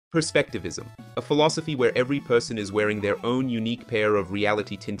Perspectivism, a philosophy where every person is wearing their own unique pair of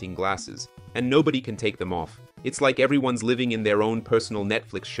reality-tinting glasses, and nobody can take them off. It's like everyone's living in their own personal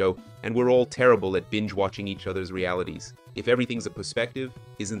Netflix show, and we're all terrible at binge-watching each other's realities. If everything's a perspective,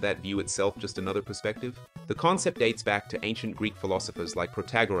 isn't that view itself just another perspective? The concept dates back to ancient Greek philosophers like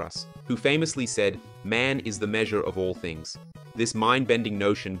Protagoras, who famously said, "Man is the measure of all things." This mind-bending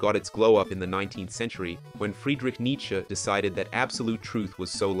notion got its glow-up in the 19th century when Friedrich Nietzsche decided that absolute truth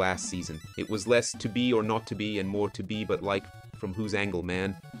was so last season. It was less to be or not to be and more to be but like, from whose angle,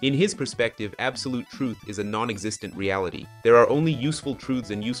 man? In his perspective, absolute truth is a non-existent reality. There are only useful truths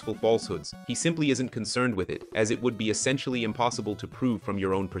and useful falsehoods. He simply isn't concerned with it, as it would be essentially impossible to prove from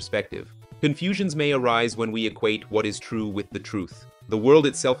your own perspective. Confusions may arise when we equate what is true with the truth. The world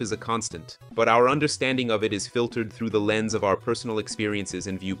itself is a constant, but our understanding of it is filtered through the lens of our personal experiences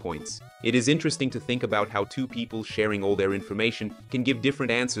and viewpoints. It is interesting to think about how two people sharing all their information can give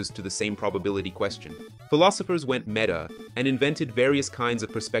different answers to the same probability question. Philosophers went meta and invented various kinds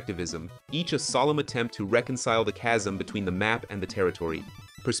of perspectivism, each a solemn attempt to reconcile the chasm between the map and the territory.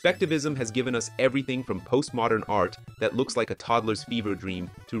 Perspectivism has given us everything from postmodern art that looks like a toddler's fever dream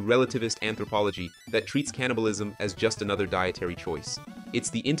to relativist anthropology that treats cannibalism as just another dietary choice.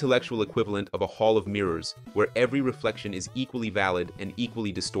 It's the intellectual equivalent of a hall of mirrors, where every reflection is equally valid and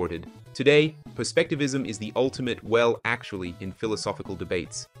equally distorted. Today, perspectivism is the ultimate well actually in philosophical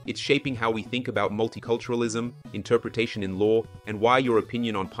debates. It's shaping how we think about multiculturalism, interpretation in law, and why your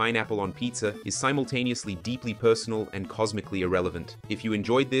opinion on pineapple on pizza is simultaneously deeply personal and cosmically irrelevant. If you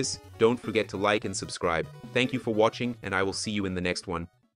enjoyed this, don't forget to like and subscribe. Thank you for watching, and I will see you in the next one.